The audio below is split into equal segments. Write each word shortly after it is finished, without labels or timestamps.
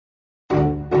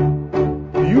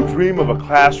you dream of a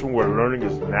classroom where learning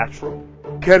is natural?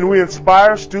 Can we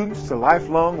inspire students to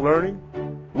lifelong learning?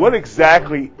 What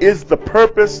exactly is the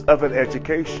purpose of an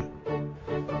education?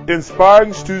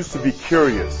 Inspiring students to be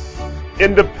curious,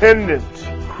 independent,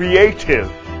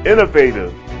 creative,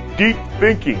 innovative, deep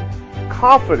thinking,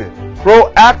 confident,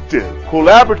 proactive,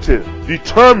 collaborative,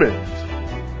 determined,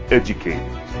 educated.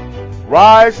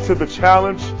 Rise to the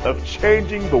challenge of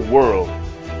changing the world.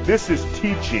 This is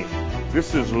teaching.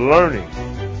 This is learning.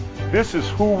 This is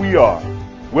who we are.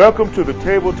 Welcome to the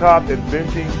Tabletop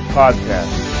Inventing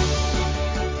Podcast.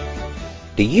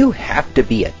 Do you have to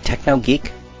be a techno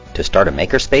geek to start a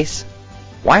makerspace?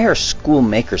 Why are school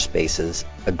makerspaces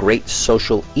a great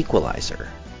social equalizer?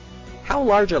 How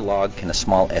large a log can a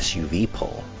small SUV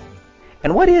pull?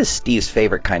 And what is Steve's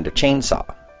favorite kind of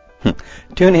chainsaw?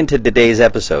 Tune into today's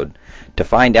episode to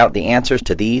find out the answers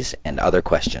to these and other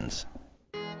questions.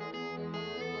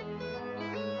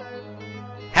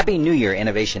 Happy New Year,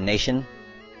 Innovation Nation!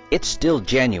 It's still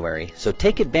January, so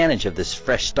take advantage of this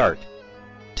fresh start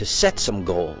to set some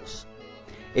goals.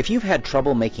 If you've had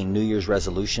trouble making New Year's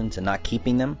resolutions and not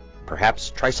keeping them, perhaps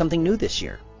try something new this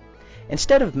year.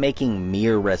 Instead of making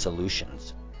mere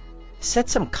resolutions, set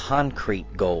some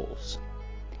concrete goals.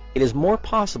 It is more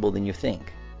possible than you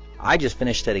think. I just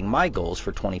finished setting my goals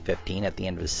for 2015 at the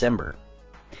end of December.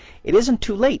 It isn't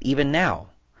too late even now.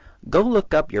 Go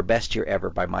look up Your Best Year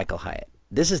Ever by Michael Hyatt.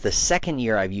 This is the second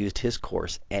year I've used his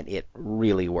course, and it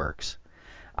really works.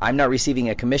 I'm not receiving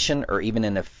a commission or even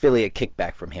an affiliate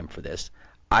kickback from him for this.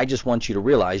 I just want you to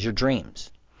realize your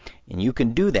dreams. And you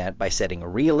can do that by setting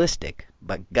realistic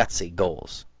but gutsy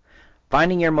goals.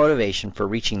 Finding your motivation for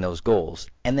reaching those goals,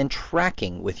 and then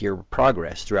tracking with your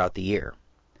progress throughout the year.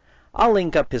 I'll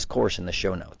link up his course in the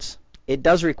show notes. It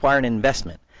does require an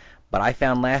investment, but I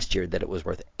found last year that it was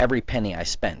worth every penny I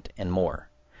spent and more.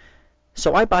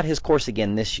 So I bought his course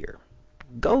again this year.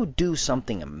 Go do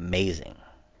something amazing.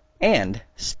 And,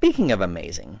 speaking of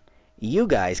amazing, you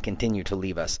guys continue to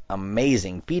leave us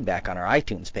amazing feedback on our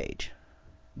iTunes page.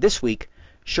 This week,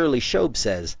 Shirley Shobe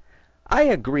says, I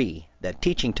agree that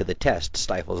teaching to the test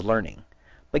stifles learning,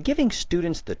 but giving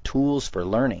students the tools for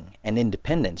learning and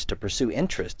independence to pursue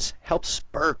interests helps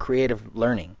spur creative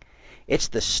learning. It's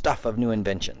the stuff of new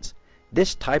inventions.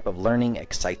 This type of learning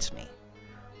excites me.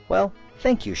 Well,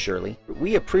 thank you, Shirley.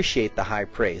 We appreciate the high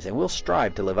praise, and we'll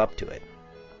strive to live up to it.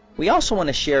 We also want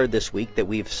to share this week that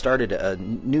we've started a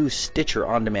new Stitcher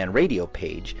on-demand radio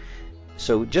page,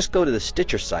 so just go to the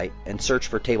Stitcher site and search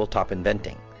for Tabletop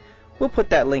Inventing. We'll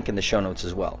put that link in the show notes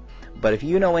as well. But if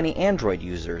you know any Android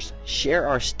users, share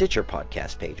our Stitcher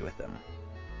podcast page with them.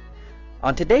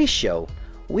 On today's show,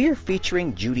 we are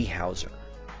featuring Judy Hauser.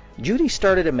 Judy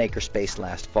started a makerspace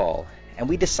last fall, and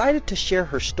we decided to share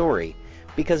her story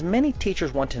because many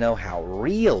teachers want to know how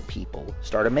real people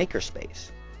start a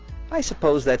makerspace. I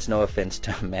suppose that's no offense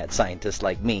to mad scientists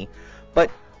like me,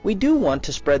 but we do want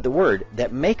to spread the word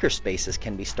that makerspaces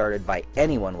can be started by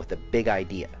anyone with a big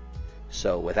idea.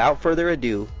 So without further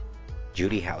ado,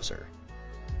 Judy Hauser.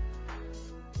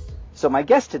 So my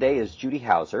guest today is Judy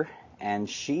Hauser, and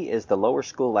she is the lower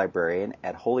school librarian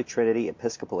at Holy Trinity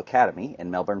Episcopal Academy in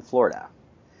Melbourne, Florida.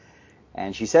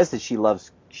 And she says that she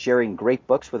loves sharing great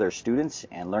books with her students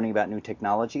and learning about new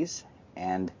technologies.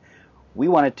 And we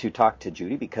wanted to talk to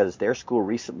Judy because their school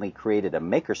recently created a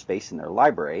makerspace in their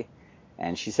library,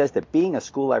 and she says that being a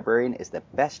school librarian is the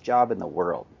best job in the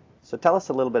world. So tell us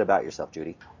a little bit about yourself,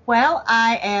 Judy. Well,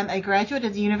 I am a graduate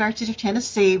of the University of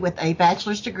Tennessee with a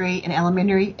bachelor's degree in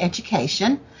elementary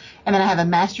education, and then I have a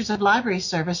master's of library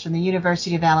service from the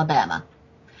University of Alabama.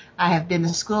 I have been the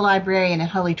school librarian at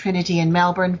Holy Trinity in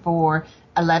Melbourne for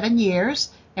 11 years,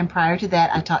 and prior to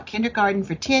that I taught kindergarten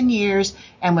for 10 years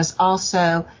and was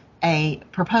also a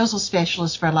proposal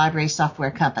specialist for a library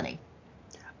software company.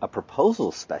 A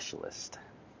proposal specialist?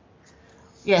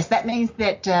 Yes, that means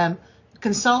that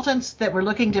consultants that were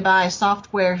looking to buy a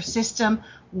software system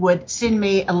would send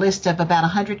me a list of about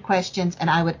 100 questions, and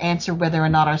I would answer whether or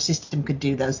not our system could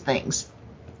do those things.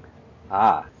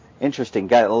 Ah,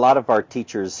 interesting. A lot of our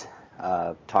teachers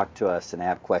talk to us and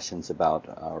have questions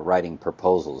about writing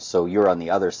proposals. So you're on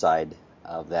the other side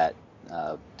of that,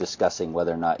 discussing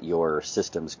whether or not your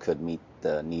systems could meet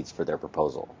the needs for their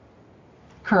proposal.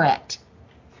 Correct.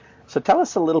 So tell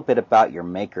us a little bit about your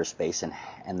makerspace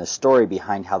and the story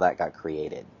behind how that got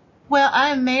created. Well, I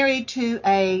am married to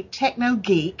a techno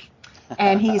geek,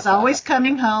 and he's always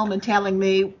coming home and telling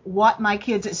me what my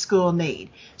kids at school need.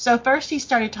 So first he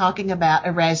started talking about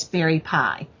a Raspberry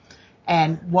Pi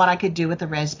and what I could do with a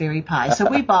Raspberry Pi. So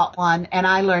we bought one, and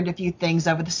I learned a few things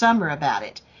over the summer about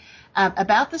it.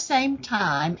 about the same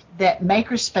time that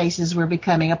makerspaces were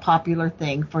becoming a popular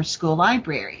thing for school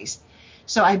libraries.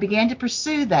 So I began to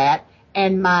pursue that,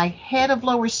 and my head of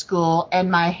lower school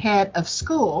and my head of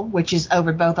school, which is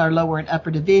over both our lower and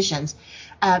upper divisions,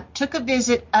 took a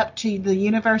visit up to the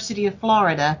University of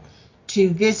Florida to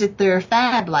visit their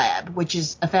fab lab, which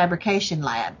is a fabrication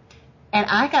lab. And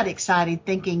I got excited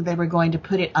thinking they were going to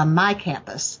put it on my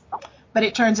campus. But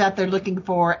it turns out they're looking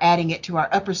for adding it to our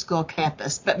upper school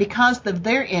campus. But because of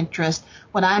their interest,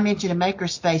 when I mentioned a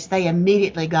makerspace, they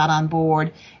immediately got on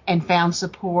board and found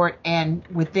support. And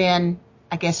within,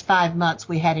 I guess, 5 months,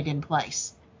 we had it in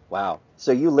place. Wow.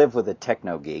 So you live with a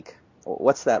techno geek.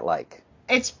 What's that like?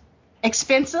 It's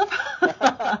expensive,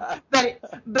 but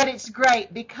it's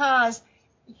great because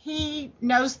he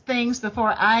knows things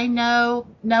before I know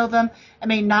them. I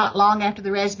mean, not long after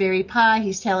the Raspberry Pi,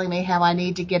 he's telling me how I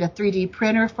need to get a 3D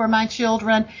printer for my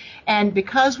children. And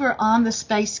because we're on the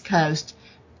Space Coast,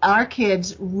 our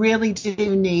kids really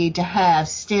do need to have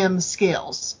STEM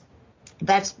skills.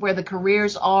 That's where the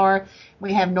careers are.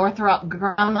 We have Northrop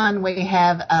Grumman. We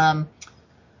have,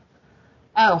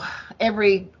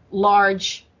 every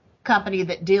large company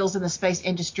that deals in the space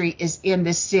industry is in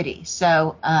this city.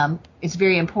 So it's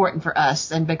very important for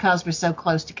us. And because we're so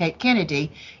close to Cape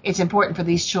Kennedy, it's important for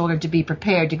these children to be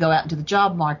prepared to go out into the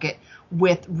job market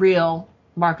with real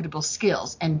marketable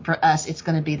skills. And for us, it's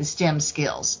going to be the STEM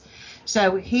skills.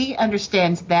 So he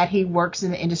understands that. He works in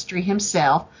the industry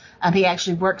himself. He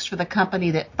actually works for the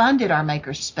company that funded our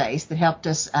makerspace, that helped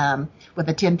us with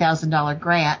a $10,000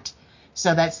 grant.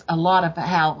 So that's a lot of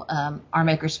how our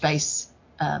makerspace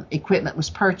equipment was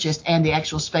purchased and the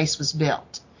actual space was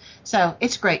built. So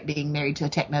it's great being married to a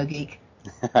techno geek.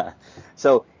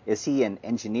 So is he an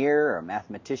engineer or a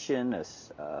mathematician,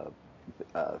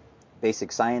 a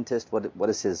basic scientist? What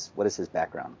is his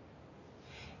background?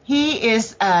 He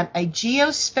is a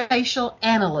geospatial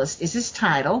analyst is his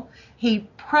title. He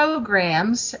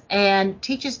programs and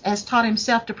has taught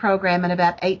himself to program in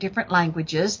about 8 different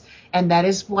languages, and that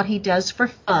is what he does for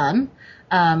fun.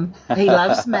 He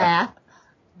loves math.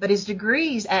 But his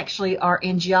degrees actually are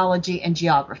in geology and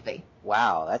geography.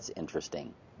 Wow, that's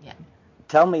interesting. Yeah.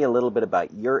 Tell me a little bit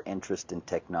about your interest in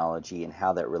technology and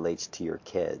how that relates to your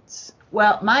kids.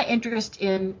 Well, my interest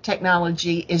in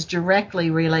technology is directly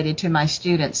related to my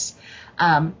students.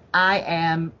 I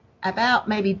am about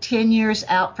maybe 10 years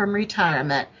out from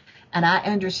retirement, and I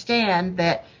understand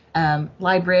that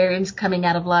librarians coming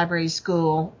out of library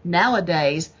school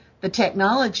nowadays, the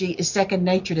technology is second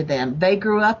nature to them. They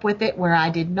grew up with it where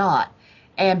I did not.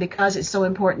 And because it's so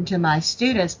important to my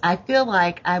students, I feel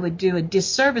like I would do a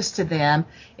disservice to them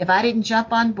if I didn't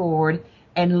jump on board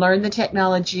and learn the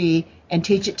technology and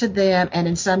teach it to them, and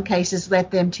in some cases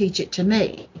let them teach it to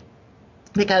me.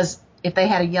 Because if they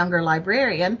had a younger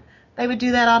librarian, they would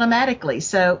do that automatically.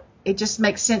 So it just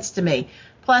makes sense to me.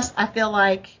 Plus, I feel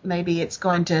like maybe it's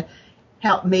going to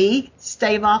help me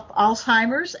stave off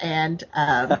Alzheimer's, and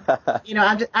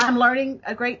I'm learning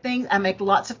a great thing. I make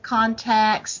lots of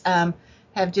contacts.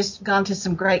 Have just gone to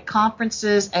some great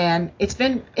conferences, and it's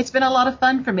been a lot of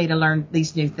fun for me to learn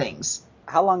these new things.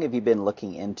 How long have you been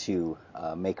looking into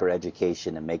maker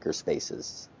education and maker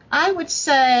spaces? I would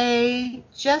say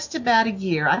just about a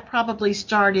year. I probably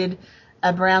started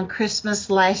around Christmas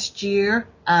last year.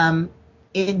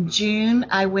 In June,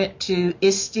 I went to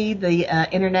ISTE, the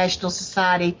International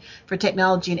Society for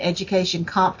Technology and Education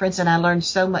Conference, and I learned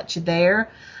so much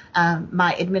there.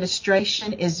 My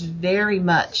administration is very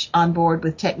much on board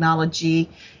with technology.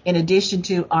 In addition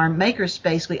to our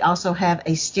makerspace, we also have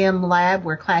a STEM lab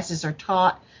where classes are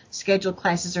taught, scheduled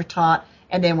classes are taught,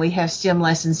 and then we have STEM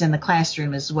lessons in the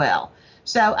classroom as well.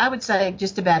 So I would say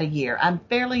just about a year. I'm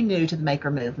fairly new to the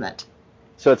maker movement.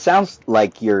 So it sounds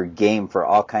like you're game for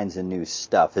all kinds of new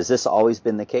stuff. Has this always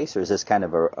been the case, or is this kind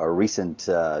of a recent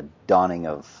dawning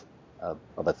of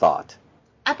a thought?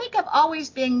 I think I've always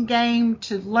been game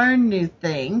to learn new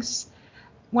things.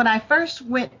 When I first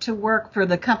went to work for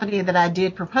the company that I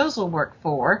did proposal work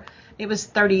for, it was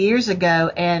 30 years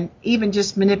ago, and even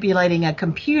just manipulating a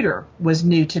computer was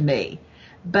new to me.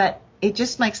 But it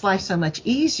just makes life so much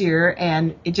easier,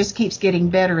 and it just keeps getting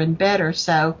better and better,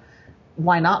 so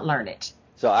why not learn it?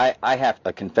 So I have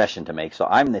a confession to make. So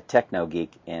I'm the techno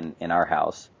geek in our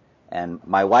house, and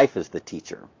my wife is the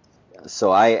teacher.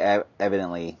 So I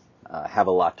evidently have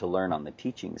a lot to learn on the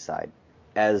teaching side.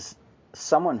 As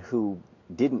someone who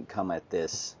didn't come at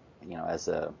this, as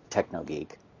a techno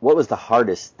geek, what was the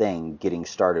hardest thing getting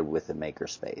started with the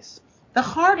makerspace? The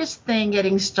hardest thing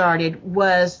getting started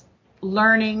was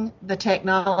learning the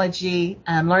technology,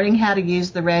 learning how to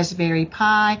use the Raspberry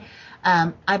Pi.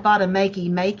 I bought a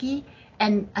Makey,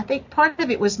 And I think part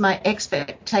of it was my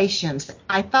expectations.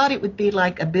 I thought it would be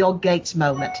like a Bill Gates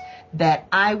moment, that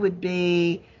I would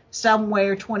be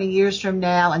somewhere 20 years from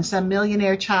now and some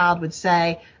millionaire child would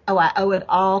say, oh, I owe it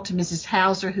all to Mrs.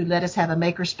 Hauser who let us have a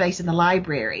makerspace in the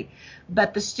library.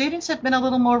 But the students have been a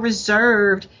little more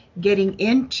reserved getting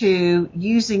into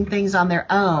using things on their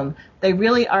own. They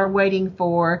really are waiting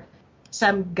for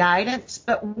some guidance,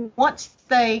 but once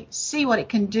they see what it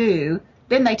can do,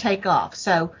 then they take off.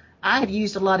 So I have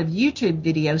used a lot of YouTube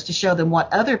videos to show them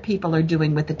what other people are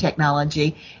doing with the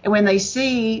technology. And when they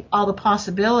see all the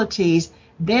possibilities,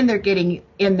 then they're getting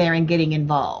in there and getting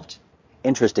involved.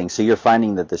 Interesting. So you're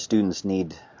finding that the students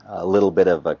need a little bit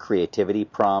of a creativity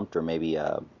prompt, or maybe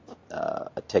a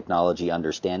technology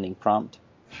understanding prompt?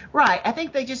 Right. I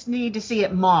think they just need to see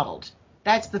it modeled.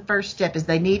 That's the first step, is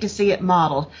they need to see it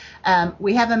modeled.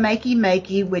 We have a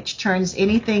makey, which turns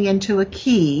anything into a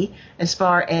key. As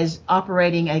far as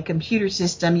operating a computer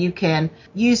system, you can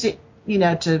use it,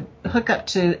 to hook up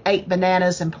to 8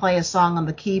 bananas and play a song on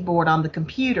the keyboard on the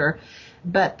computer.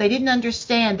 But they didn't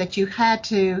understand that you had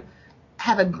to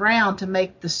have a ground to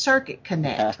make the circuit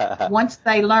connect. Once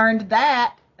they learned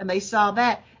that and they saw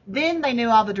that, then they knew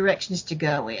all the directions to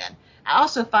go in. I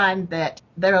also find that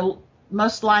they're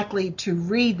most likely to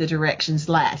read the directions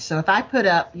last. So if I put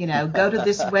up, go to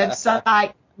this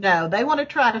website, no, they want to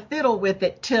try to fiddle with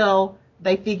it till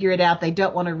they figure it out. They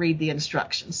don't want to read the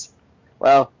instructions.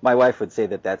 Well, my wife would say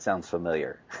that sounds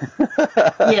familiar.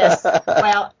 Yes.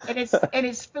 Well, and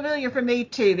it's familiar for me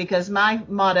too, because my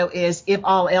motto is, if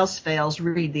all else fails,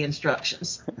 read the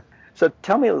instructions. So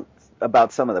tell me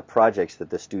about some of the projects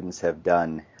that the students have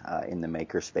done in the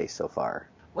makerspace so far.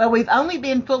 Well, we've only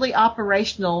been fully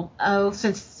operational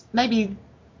since maybe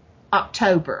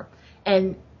October.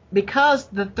 And because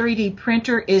the 3D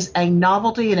printer is a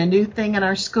novelty and a new thing in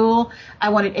our school, I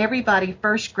wanted everybody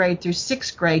first grade through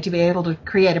sixth grade to be able to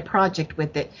create a project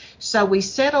with it. So we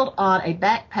settled on a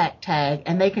backpack tag,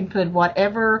 and they can put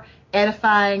whatever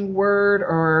edifying word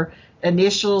or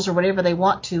initials or whatever they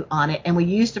want to on it. And we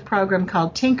used a program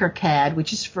called Tinkercad,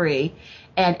 which is free,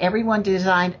 and everyone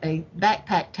designed a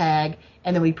backpack tag,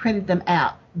 and then we printed them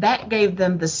out. That gave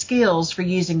them the skills for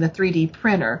using the 3D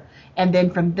printer, and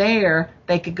then from there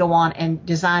they could go on and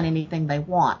design anything they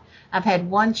want. I've had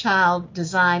one child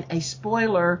design a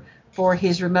spoiler for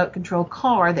his remote control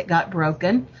car that got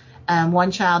broken.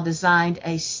 One child designed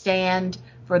a stand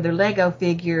for their Lego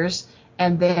figures,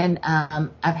 and then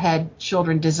I've had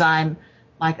children design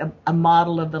like a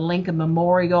model of the Lincoln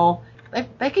Memorial.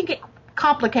 They can get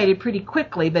complicated pretty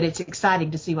quickly, but it's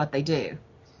exciting to see what they do.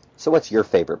 So what's your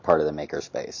favorite part of the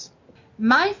makerspace?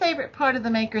 My favorite part of the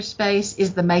makerspace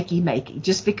is the makey,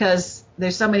 just because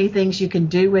there's so many things you can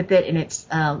do with it, and it's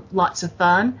lots of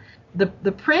fun.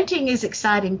 The printing is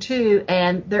exciting too,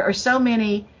 and there are so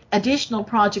many additional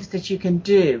projects that you can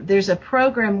do. There's a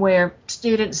program where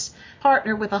students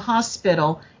partner with a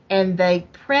hospital, and they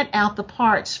print out the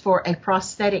parts for a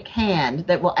prosthetic hand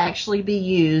that will actually be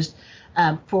used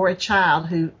for a child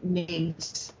who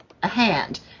needs a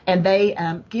hand. And they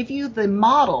give you the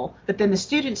model, but then the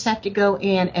students have to go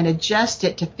in and adjust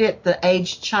it to fit the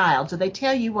aged child. So they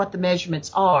tell you what the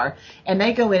measurements are, and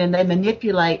they go in and they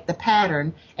manipulate the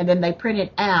pattern, and then they print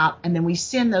it out, and then we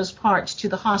send those parts to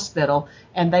the hospital,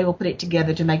 and they will put it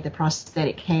together to make the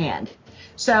prosthetic hand.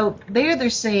 So there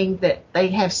they're seeing that they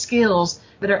have skills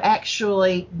that are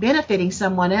actually benefiting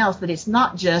someone else, that it's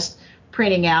not just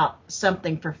printing out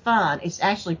something for fun, it's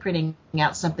actually printing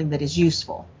out something that is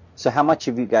useful. So how much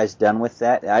have you guys done with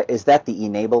that? Is that the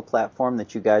Enable platform the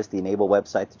Enable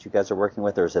website that you guys are working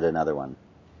with, or is it another one?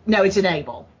 No, it's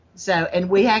Enable. So, and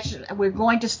we're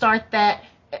going to start that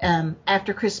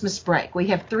after Christmas break. We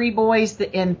have 3 boys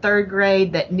in 3rd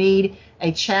grade that need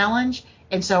a challenge,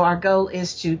 and so our goal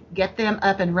is to get them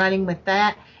up and running with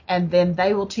that, and then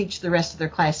they will teach the rest of their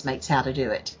classmates how to do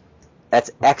it.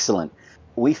 That's excellent.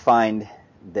 We find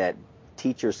that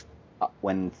teachers,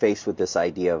 when faced with this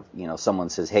idea of, someone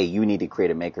says, hey, you need to create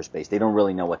a makerspace, they don't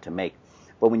really know what to make.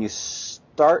 But when you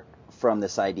start from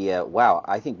this idea, wow,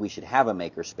 I think we should have a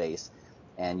makerspace,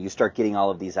 and you start getting all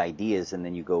of these ideas, and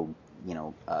then you go,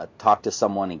 talk to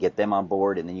someone and get them on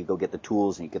board, and then you go get the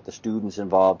tools and you get the students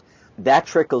involved. That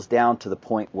trickles down to the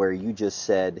point where you just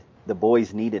said the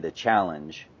boys needed a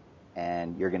challenge,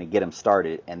 and you're going to get them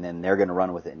started, and then they're going to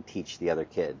run with it and teach the other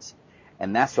kids.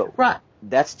 And that's what, right.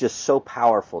 That's just so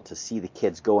powerful to see the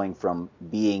kids going from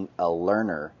being a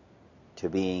learner to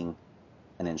being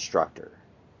an instructor.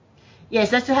 Yes,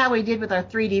 that's how we did with our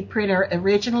 3D printer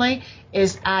originally,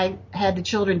 is I had the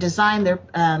children design their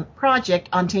project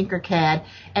on Tinkercad,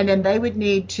 and then they would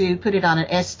need to put it on an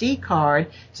SD card,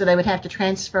 so they would have to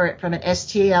transfer it from an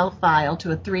STL file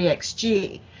to a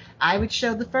 3XG. I would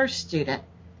show the first student.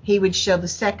 He would show the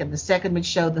second would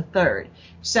show the third.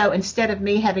 So instead of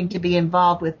me having to be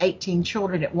involved with 18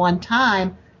 children at one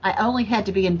time, I only had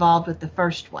to be involved with the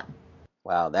first one.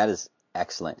 Wow, that is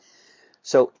excellent.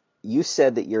 So you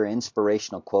said that your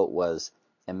inspirational quote was,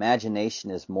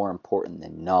 "Imagination is more important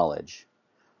than knowledge,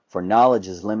 for knowledge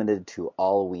is limited to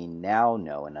all we now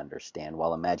know and understand,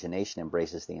 while imagination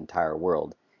embraces the entire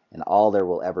world and all there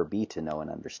will ever be to know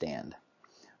and understand."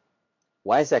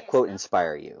 Why does that quote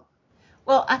inspire you?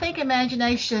 Well, I think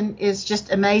imagination is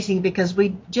just amazing because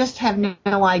we just have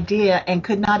no idea and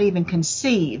could not even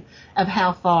conceive of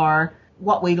how far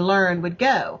what we learn would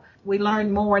go. We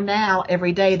learn more now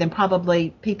every day than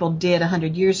probably people did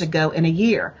 100 years ago in a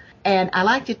year. And I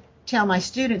like to tell my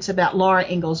students about Laura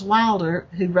Ingalls Wilder,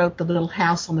 who wrote the Little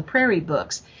House on the Prairie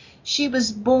books. She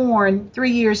was born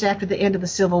 3 years after the end of the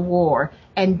Civil War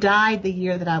and died the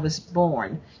year that I was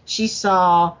born. She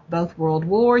saw both world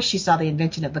wars. She saw the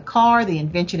invention of the car, the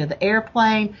invention of the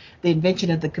airplane, the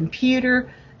invention of the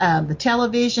computer, the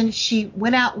television. She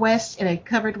went out west in a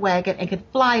covered wagon and could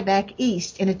fly back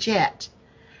east in a jet.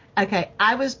 Okay,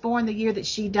 I was born the year that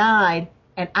she died,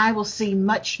 and I will see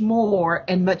much more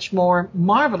and much more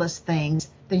marvelous things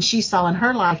than she saw in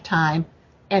her lifetime,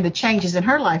 and the changes in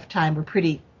her lifetime were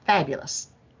pretty fabulous.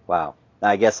 Wow.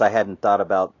 I guess I hadn't thought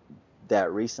about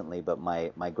that recently, but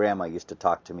my grandma used to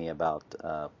talk to me about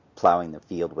plowing the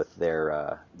field with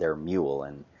their mule,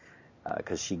 and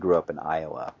because she grew up in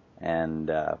Iowa. And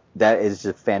that is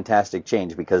a fantastic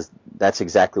change, because that's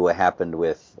exactly what happened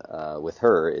with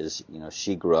her. Is,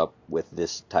 she grew up with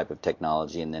this type of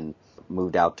technology and then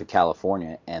moved out to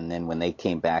California. And then when they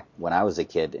came back, when I was a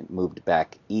kid, and moved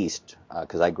back east,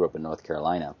 because I grew up in North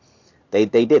Carolina,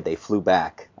 they flew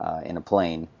back in a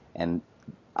plane. And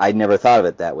I never thought of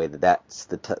it that way. That's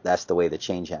the way the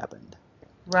change happened.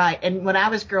 Right. And when I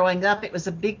was growing up, it was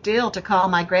a big deal to call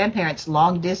my grandparents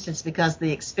long distance because of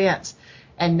the expense.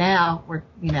 And now we're,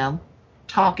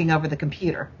 talking over the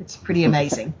computer. It's pretty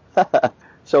amazing.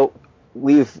 So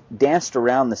we've danced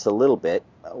around this a little bit.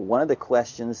 One of the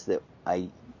questions that I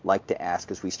like to ask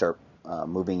as we start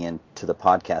moving into the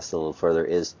podcast a little further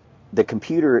is, the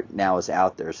computer now is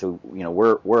out there. So,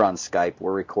 we're on Skype.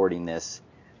 We're recording this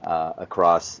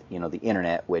across, the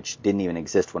internet, which didn't even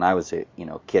exist when I was a,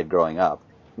 kid growing up.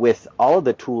 With all of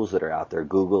the tools that are out there,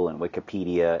 Google and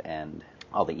Wikipedia and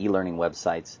all the e-learning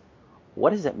websites,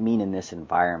 what does it mean in this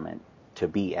environment to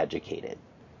be educated?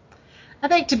 I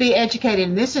think to be educated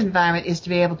in this environment is to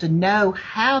be able to know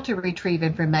how to retrieve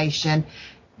information,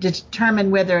 determine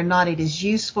whether or not it is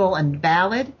useful and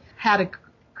valid, how to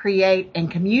create and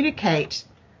communicate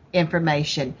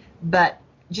information. But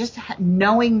just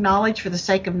knowing knowledge for the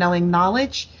sake of knowing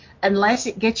knowledge, unless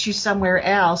it gets you somewhere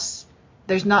else,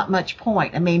 there's not much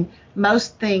point. I mean,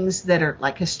 most things that are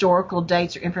like historical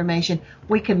dates or information,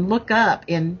 we can look up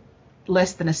in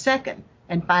less than a second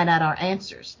and find out our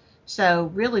answers.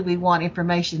 So really we want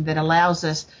information that allows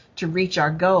us to reach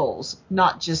our goals,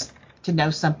 not just to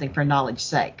know something for knowledge's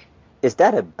sake. Is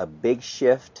that a big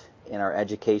shift in our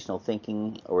educational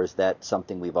thinking, or is that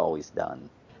something we've always done?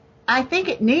 I think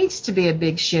it needs to be a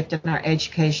big shift in our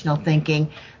educational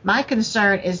thinking. My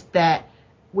concern is that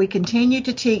we continue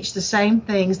to teach the same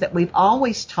things that we've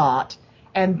always taught,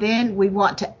 and then we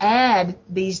want to add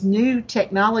these new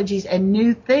technologies and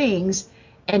new things,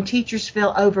 and teachers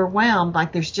feel overwhelmed,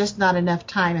 like there's just not enough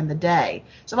time in the day.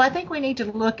 So I think we need to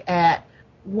look at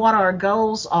what our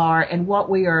goals are and what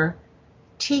we are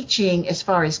teaching as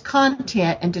far as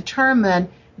content, and determine,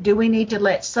 do we need to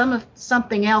let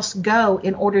something else go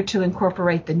in order to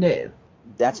incorporate the new?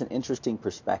 That's an interesting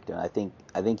perspective. I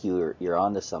think you're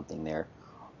onto something there.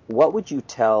 What would you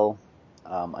tell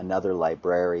another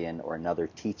librarian or another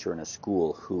teacher in a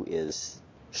school who is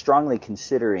strongly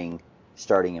considering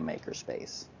starting a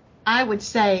makerspace? I would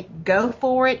say go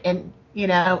for it, and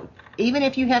even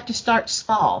if you have to start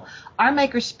small. Our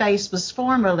makerspace was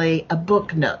formerly a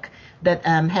book nook that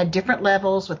had different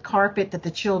levels with carpet that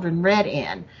the children read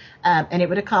in, and it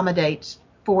would accommodate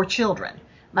 4 children.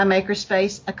 My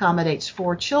makerspace accommodates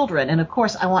 4 children, and of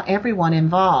course I want everyone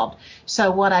involved.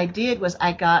 So what I did was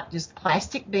I got just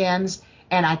plastic bins,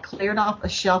 and I cleared off a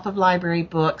shelf of library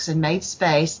books and made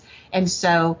space, and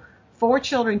so 4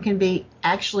 children can be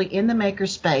actually in the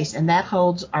makerspace, and that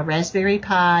holds our Raspberry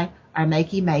Pi, our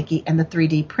Makey, and the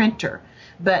 3D printer.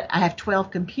 but I have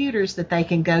 12 computers that they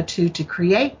can go to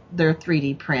create their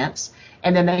 3D prints.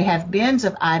 And then they have bins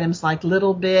of items like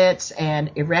little bits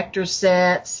and erector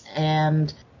sets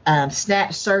and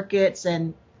snap circuits,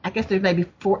 and I guess there's maybe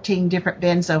 14 different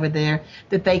bins over there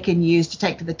that they can use to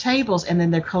take to the tables, and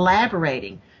then they're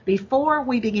collaborating. Before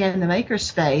we began the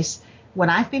makerspace, when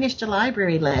I finished a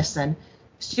library lesson,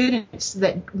 students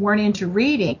that weren't into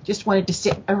reading just wanted to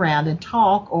sit around and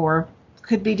talk or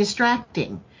could be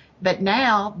distracting. But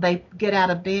now they get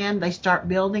out a bin, they start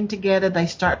building together, they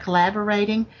start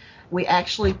collaborating. We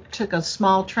actually took a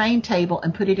small train table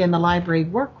and put it in the library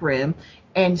workroom,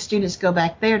 and students go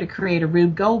back there to create a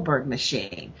Rube Goldberg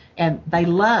machine. And they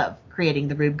love creating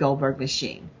the Rube Goldberg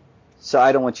machine. So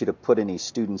I don't want you to put any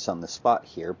students on the spot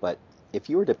here, but if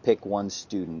you were to pick one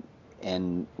student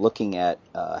and looking at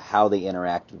how they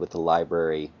interacted with the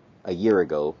library a year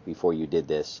ago before you did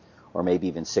this, or maybe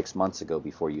even 6 months ago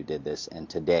before you did this, and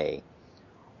today,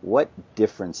 what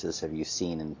differences have you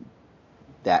seen in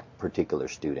that particular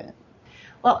student?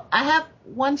 Well, I have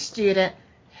one student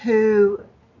who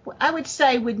I would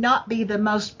say would not be the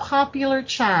most popular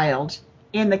child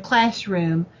in the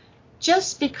classroom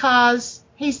just because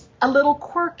he's a little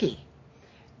quirky.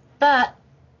 But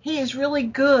he is really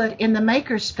good in the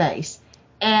makerspace,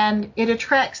 and it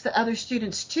attracts the other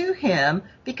students to him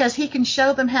because he can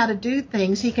show them how to do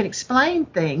things, he can explain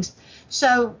things.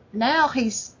 So now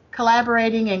he's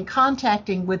collaborating and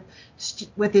contacting with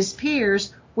his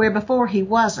peers where before he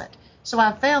wasn't. So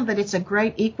I've found that it's a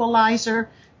great equalizer,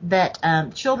 that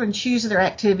children choose their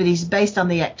activities based on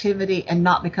the activity and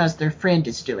not because their friend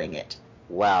is doing it.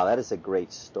 Wow, that is a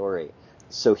great story.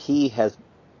 So he has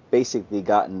basically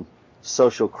gotten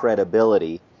social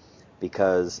credibility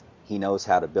because he knows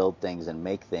how to build things and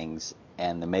make things,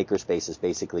 and the makerspace has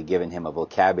basically given him a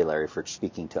vocabulary for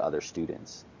speaking to other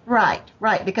students. Right,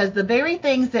 because the very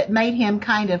things that made him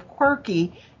kind of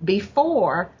quirky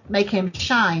before make him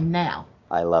shine now.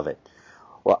 I love it.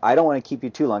 Well, I don't want to keep you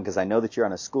too long because I know that you're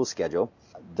on a school schedule.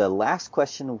 The last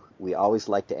question we always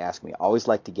like to ask, we always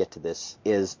like to get to this,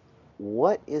 is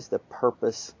what is the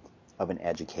purpose of an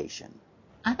education?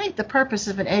 I think the purpose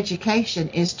of an education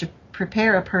is to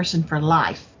prepare a person for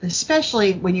life,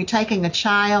 especially when you're taking a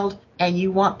child and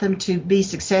you want them to be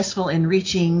successful in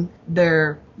reaching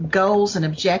their goals and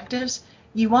objectives.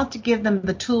 You want to give them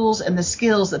the tools and the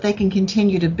skills that they can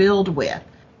continue to build with.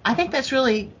 I think that's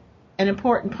really an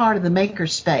important part of the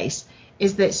makerspace,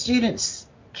 is that students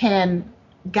can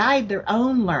guide their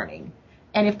own learning.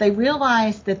 And if they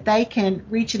realize that they can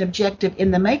reach an objective in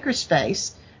the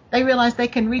makerspace, they realize they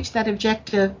can reach that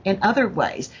objective in other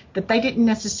ways, that they didn't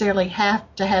necessarily have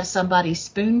to have somebody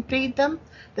spoon feed them,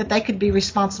 that they could be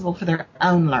responsible for their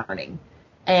own learning.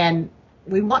 And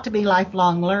we want to be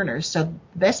lifelong learners, so the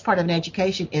best part of an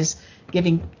education is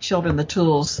giving children the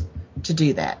tools to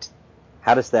do that.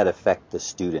 How does that affect the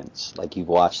students? Like, you've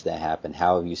watched that happen.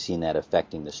 How have you seen that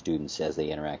affecting the students as they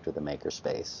interact with the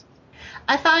makerspace?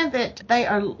 I find that they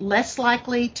are less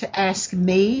likely to ask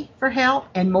me for help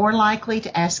and more likely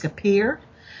to ask a peer.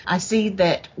 I see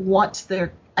that once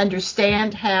they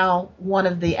understand how one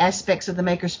of the aspects of the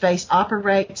makerspace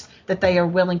operates, that they are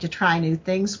willing to try new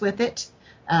things with it,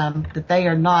 that they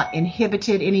are not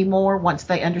inhibited anymore once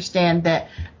they understand that,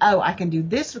 oh, I can do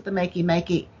this with the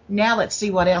makey, now let's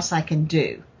see what else I can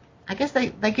do. I guess they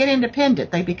get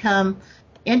independent. They become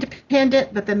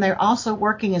independent, but then they're also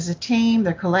working as a team.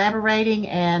 They're collaborating,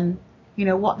 and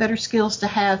what better skills to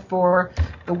have for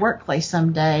the workplace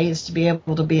someday is to be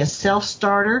able to be a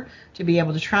self-starter, to be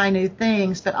able to try new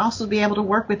things, but also be able to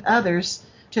work with others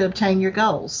to obtain your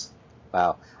goals.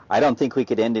 Wow. I don't think we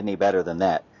could end any better than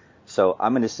that. So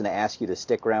I'm just going to ask you to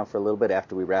stick around for a little bit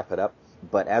after we wrap it up.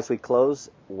 But as we close,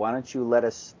 why don't you let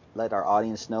our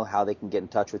audience know how they can get in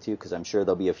touch with you, because I'm sure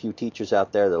there'll be a few teachers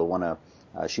out there that will want to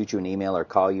shoot you an email or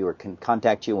call you or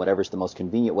contact you in whatever's the most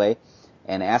convenient way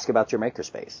and ask about your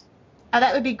makerspace. Oh,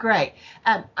 that would be great.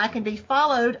 I can be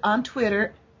followed on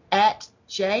Twitter at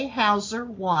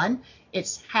jhouser1.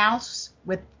 It's house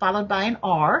followed by an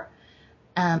R,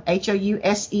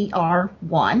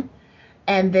 Houser1.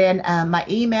 And then my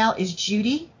email is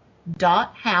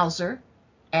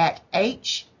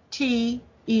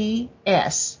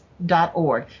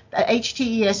judy.houser@htes.org.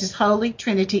 HTES is Holy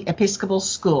Trinity Episcopal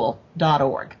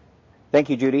School.org. Thank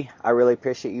you, Judy. I really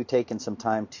appreciate you taking some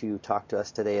time to talk to us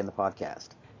today in the podcast.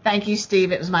 Thank you,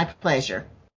 Steve. It was my pleasure.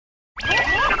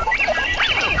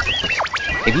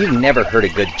 If you've never heard a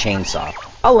good chainsaw,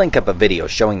 I'll link up a video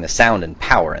showing the sound and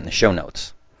power in the show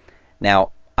notes.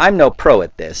 Now, I'm no pro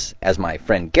at this, as my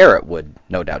friend Garrett would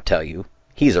no doubt tell you.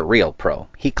 He's a real pro.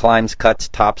 He climbs, cuts,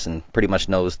 tops, and pretty much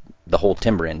knows the whole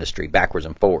timber industry backwards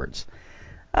and forwards.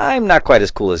 I'm not quite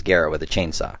as cool as Garrett with a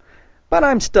chainsaw, but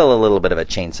I'm still a little bit of a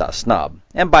chainsaw snob,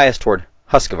 and biased toward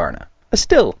Husqvarna. A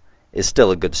still is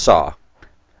still a good saw.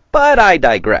 But I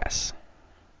digress.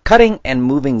 Cutting and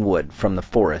moving wood from the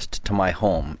forest to my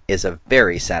home is a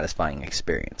very satisfying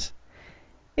experience.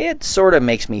 It sort of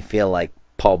makes me feel like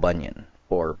Paul Bunyan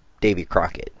or Davy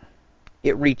Crockett.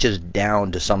 It reaches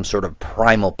down to some sort of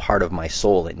primal part of my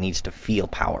soul that needs to feel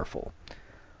powerful.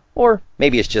 Or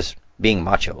maybe it's just being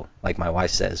macho, like my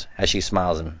wife says, as she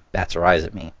smiles and bats her eyes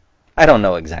at me. I don't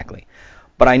know exactly,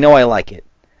 but I know I like it.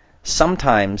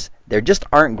 Sometimes there just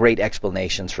aren't great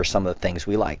explanations for some of the things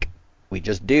we like. We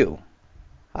just do.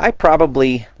 I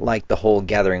probably like the whole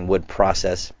gathering wood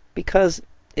process because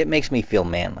it makes me feel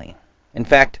manly. In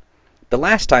fact, the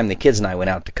last time the kids and I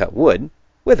went out to cut wood,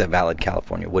 with a valid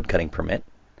California woodcutting permit,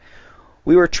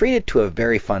 we were treated to a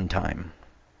very fun time.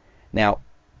 Now,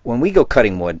 when we go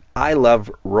cutting wood, I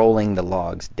love rolling the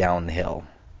logs down the hill.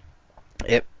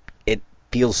 It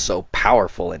feels so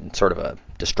powerful in sort of a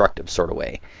destructive sort of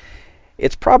way.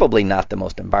 It's probably not the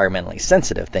most environmentally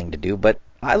sensitive thing to do, but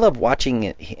I love watching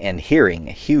and hearing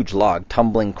a huge log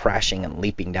tumbling, crashing, and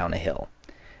leaping down a hill.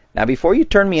 Now, before you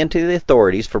turn me into the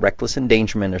authorities for reckless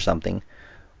endangerment or something,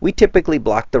 we typically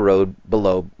block the road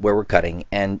below where we're cutting,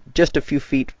 and just a few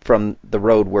feet from the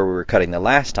road where we were cutting the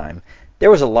last time,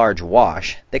 there was a large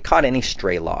wash that caught any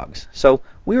stray logs, so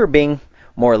we were being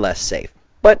more or less safe.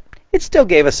 But it still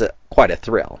gave us quite a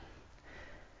thrill.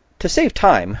 To save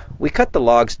time, we cut the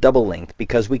logs double length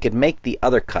because we could make the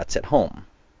other cuts at home.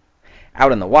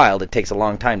 Out in the wild, it takes a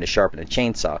long time to sharpen a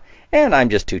chainsaw, and I'm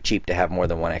just too cheap to have more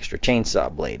than one extra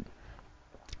chainsaw blade.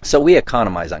 So we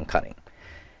economize on cutting.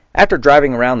 After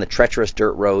driving around the treacherous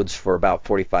dirt roads for about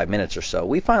 45 minutes or so,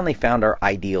 we finally found our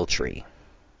ideal tree.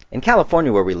 In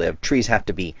California where we live, trees have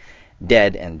to be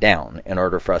dead and down in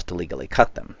order for us to legally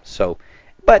cut them.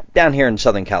 But down here in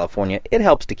Southern California, it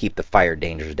helps to keep the fire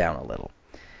dangers down a little.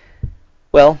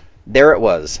 Well, there it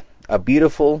was. A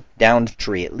beautiful, downed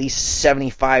tree, at least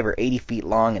 75 or 80 feet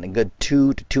long and a good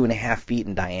 2 to 2.5 feet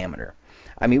in diameter.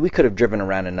 I mean, we could have driven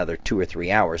around another 2 or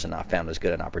 3 hours and not found as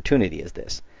good an opportunity as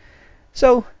this.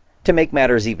 So, to make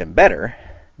matters even better,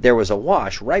 there was a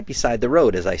wash right beside the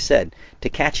road, as I said, to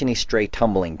catch any stray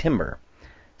tumbling timber.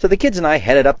 So the kids and I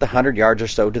headed up the 100 yards or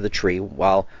so to the tree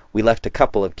while we left a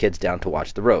couple of kids down to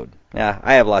watch the road.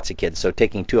 I have lots of kids, so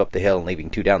taking 2 up the hill and leaving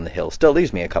 2 down the hill still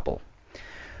leaves me a couple.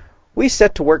 We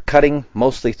set to work cutting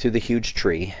mostly through the huge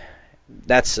tree.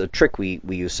 That's a trick we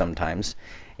use sometimes.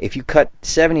 If you cut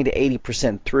 70 to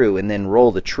 80% through and then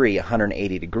roll the tree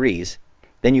 180 degrees,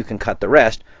 then you can cut the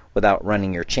rest without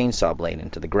running your chainsaw blade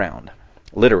into the ground.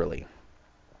 Literally.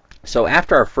 So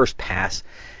after our first pass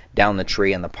down the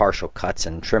tree and the partial cuts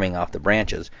and trimming off the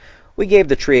branches, we gave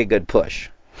the tree a good push.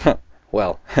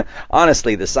 Well,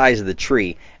 honestly, the size of the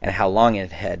tree and how long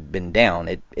it had been down,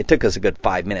 it took us a good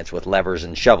 5 minutes with levers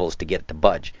and shovels to get it to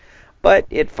budge. But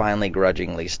it finally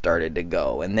grudgingly started to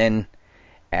go, and then,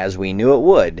 as we knew it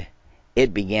would,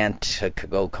 it began to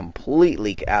go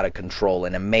completely out of control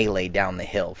in a melee down the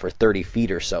hill for 30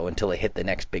 feet or so until it hit the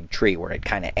next big tree where it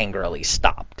kind of angrily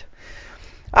stopped.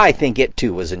 I think it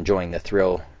too was enjoying the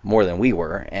thrill more than we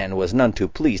were and was none too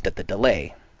pleased at the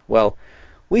delay. Well,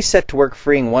 we set to work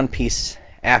freeing one piece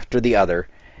after the other,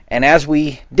 and as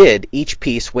we did, each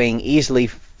piece weighing easily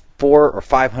 400 or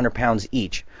 500 pounds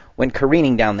each went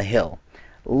careening down the hill,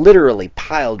 literally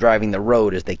pile driving the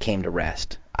road as they came to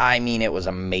rest. I mean, it was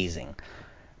amazing.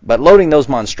 But loading those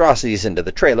monstrosities into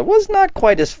the trailer was not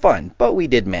quite as fun, but we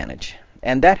did manage,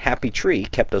 and that happy tree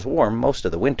kept us warm most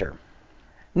of the winter.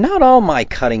 Not all my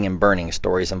cutting and burning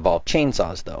stories involve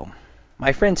chainsaws, though.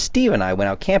 My friend Steve and I went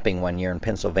out camping one year in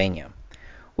Pennsylvania.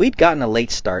 We'd gotten a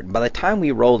late start, and by the time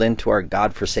we rolled into our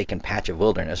godforsaken patch of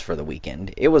wilderness for the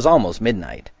weekend, it was almost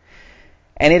midnight.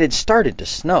 And it had started to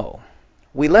snow.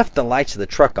 We left the lights of the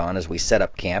truck on as we set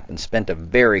up camp and spent a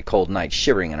very cold night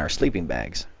shivering in our sleeping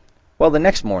bags. Well, the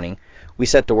next morning, we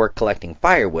set to work collecting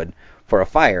firewood for a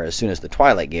fire as soon as the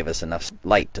twilight gave us enough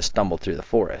light to stumble through the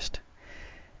forest.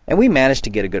 And we managed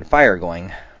to get a good fire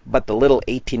going, but the little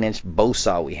 18-inch bow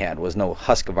saw we had was no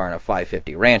Husqvarna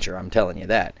 550 Rancher, I'm telling you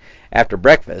that. After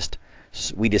breakfast,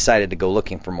 we decided to go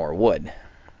looking for more wood.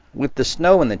 With the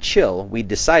snow and the chill, we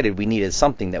decided we needed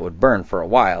something that would burn for a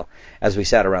while as we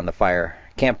sat around the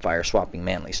campfire swapping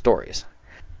manly stories.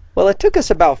 Well, it took us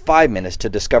about 5 minutes to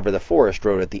discover the forest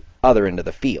road at the other end of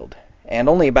the field, and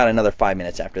only about another 5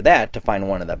 minutes after that to find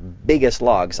one of the biggest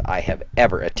logs I have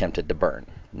ever attempted to burn.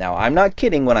 Now, I'm not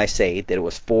kidding when I say that it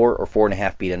was 4 or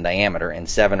 4.5 feet in diameter and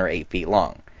 7 or 8 feet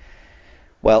long.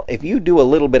 Well, if you do a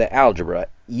little bit of algebra,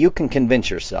 you can convince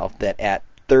yourself that at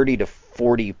 30 to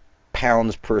 40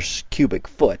 pounds per cubic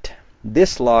foot,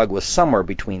 this log was somewhere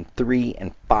between 3,000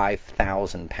 and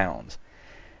 5,000 pounds.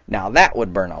 Now that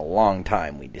would burn a long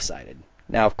time, we decided.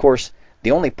 Now, of course,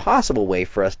 the only possible way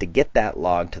for us to get that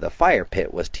log to the fire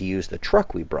pit was to use the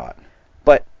truck we brought.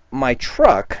 But my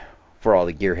truck, for all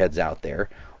the gearheads out there,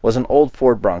 was an old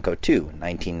Ford Bronco 2,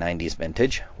 1990s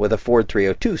vintage, with a Ford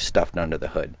 302 stuffed under the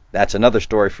hood. That's another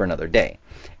story for another day.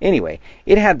 Anyway,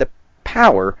 it had the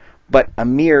power, but a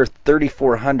mere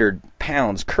 3,400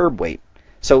 pounds curb weight.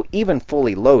 So even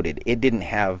fully loaded, it didn't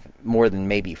have more than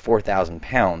maybe 4,000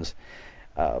 pounds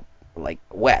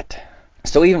wet.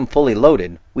 So even fully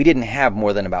loaded, we didn't have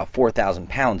more than about 4,000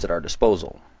 pounds at our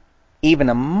disposal. Even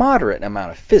a moderate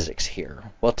amount of physics here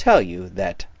will tell you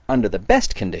that under the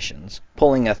best conditions,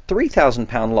 pulling a 3,000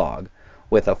 pound log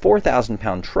with a 4,000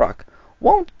 pound truck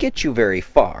won't get you very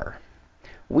far.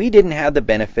 We didn't have the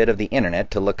benefit of the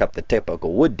internet to look up the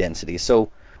typical wood density,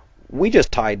 so we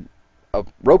just tied a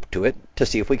rope to it to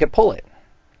see if we could pull it.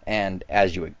 And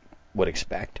as you would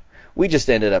expect, we just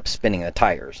ended up spinning the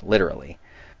tires, literally.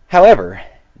 However,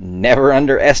 never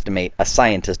underestimate a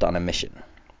scientist on a mission.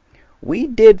 We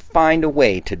did find a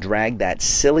way to drag that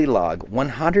silly log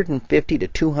 150 to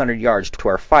 200 yards to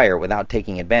our fire without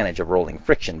taking advantage of rolling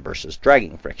friction versus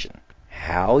dragging friction.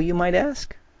 How, you might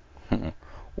ask?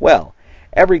 Well,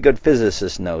 every good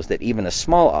physicist knows that even a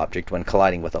small object, when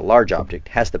colliding with a large object,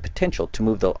 has the potential to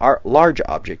move the large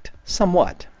object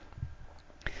somewhat.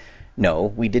 No,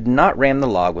 we did not ram the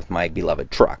log with my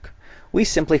beloved truck. We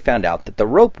simply found out that the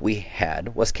rope we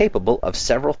had was capable of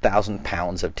several thousand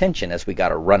pounds of tension as we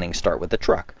got a running start with the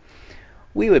truck.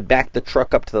 We would back the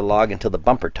truck up to the log until the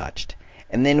bumper touched,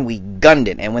 and then we gunned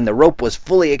it, and when the rope was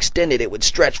fully extended, it would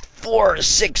stretch 4 or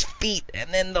 6 feet,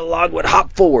 and then the log would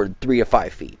hop forward 3 or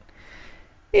 5 feet.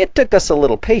 It took us a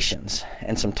little patience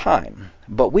and some time,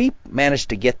 but we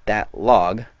managed to get that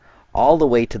log all the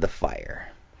way to the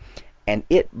fire, and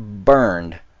it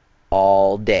burned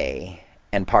all day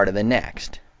and part of the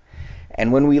next.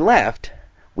 And when we left,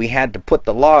 we had to put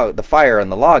the fire on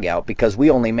the log out because we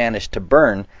only managed to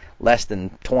burn less than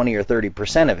 20 or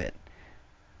 30% of it.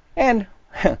 And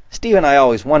Steve and I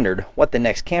always wondered what the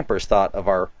next campers thought of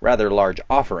our rather large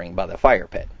offering by the fire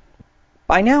pit.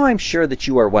 By now I'm sure that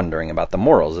you are wondering about the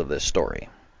morals of this story.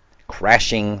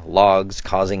 Crashing logs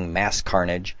causing mass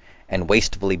carnage and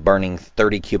wastefully burning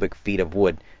 30 cubic feet of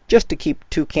wood just to keep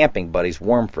 2 camping buddies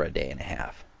warm for a day and a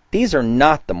half. These are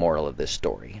not the moral of this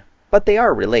story, but they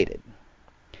are related.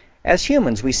 As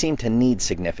humans, we seem to need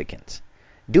significance.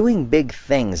 Doing big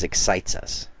things excites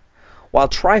us, while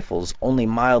trifles only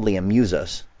mildly amuse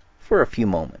us for a few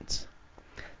moments.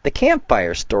 The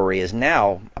campfire story is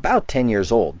now about 10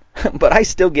 years old, but I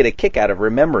still get a kick out of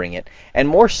remembering it, and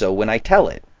more so when I tell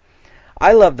it.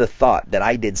 I love the thought that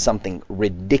I did something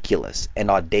ridiculous and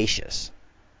audacious.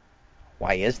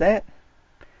 Why is that?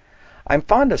 I'm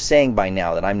fond of saying by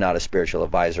now that I'm not a spiritual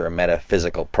advisor or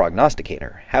metaphysical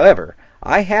prognosticator. However,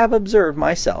 I have observed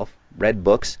myself, read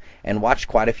books, and watched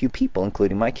quite a few people,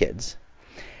 including my kids.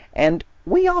 And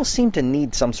we all seem to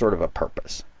need some sort of a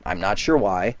purpose. I'm not sure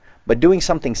why, but doing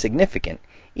something significant,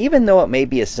 even though it may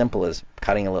be as simple as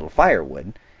cutting a little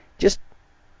firewood, just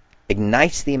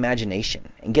ignites the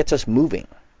imagination and gets us moving.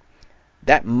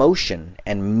 That motion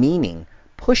and meaning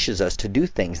pushes us to do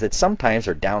things that sometimes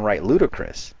are downright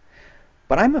ludicrous.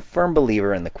 But I'm a firm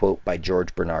believer in the quote by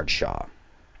George Bernard Shaw.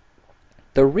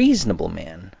 The reasonable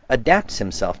man adapts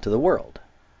himself to the world.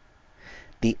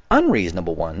 The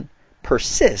unreasonable one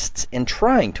persists in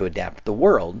trying to adapt the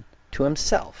world to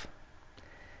himself.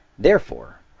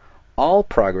 Therefore, all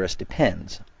progress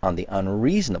depends on the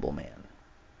unreasonable man.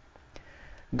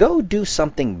 Go do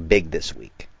something big this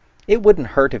week. It wouldn't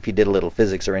hurt if you did a little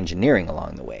physics or engineering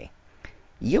along the way.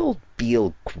 You'll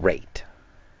feel great.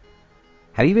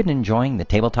 Have you been enjoying the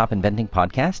Tabletop Inventing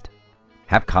Podcast?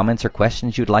 Have comments or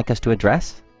questions you'd like us to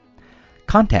address?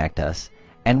 Contact us,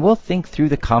 and we'll think through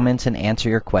the comments and answer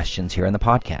your questions here in the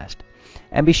podcast.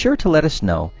 And be sure to let us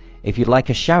know if you'd like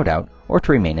a shout-out or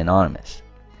to remain anonymous.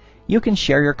 You can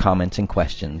share your comments and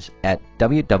questions at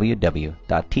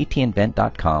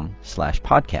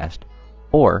www.ttinvent.com/podcast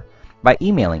or by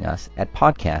emailing us at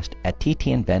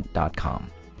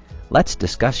podcast@ttinvent.com. Let's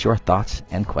discuss your thoughts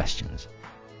and questions.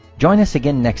 Join us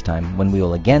again next time when we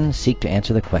will again seek to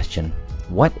answer the question,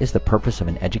 what is the purpose of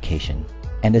an education?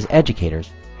 And as educators,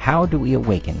 how do we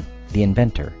awaken the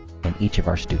inventor in each of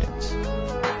our students?